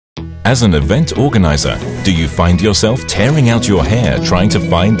As an event organizer, do you find yourself tearing out your hair trying to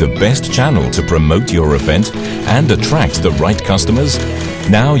find the best channel to promote your event and attract the right customers?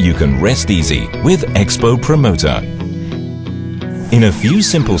 Now you can rest easy with ExpoPromoter. In a few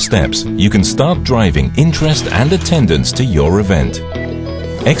simple steps, you can start driving interest and attendance to your event.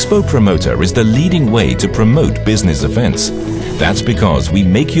 ExpoPromoter is the leading way to promote business events. That's because we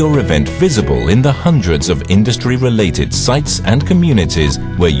make your event visible in the hundreds of industry-related sites and communities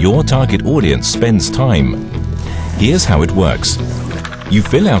where your target audience spends time. Here's how it works. You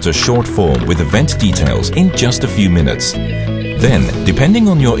fill out a short form with event details in just a few minutes. Then, depending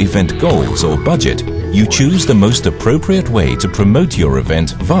on your event goals or budget, you choose the most appropriate way to promote your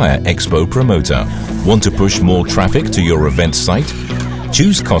event via ExpoPromoter. Want to push more traffic to your event site?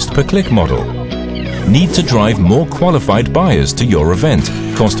 Choose cost per click model. Need to drive more qualified buyers to your event?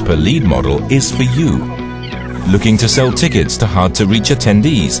 Cost per lead model is for you. Looking to sell tickets to hard-to-reach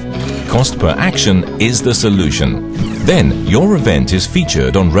attendees? Cost per action is the solution. Then your event is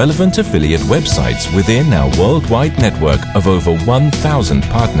featured on relevant affiliate websites within our worldwide network of over 1,000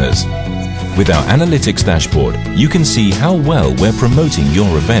 partners. With our analytics dashboard, you can see how well we're promoting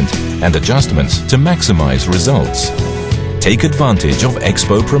your event and adjustments to maximize results. Take advantage of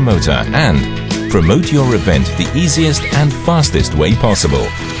ExpoPromoter and promote your event the easiest and fastest way possible.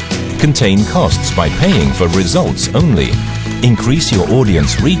 Contain costs by paying for results only. Increase your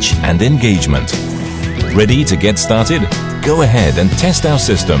audience reach and engagement. Ready to get started? Go ahead and test our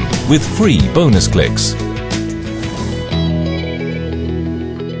system with free bonus clicks.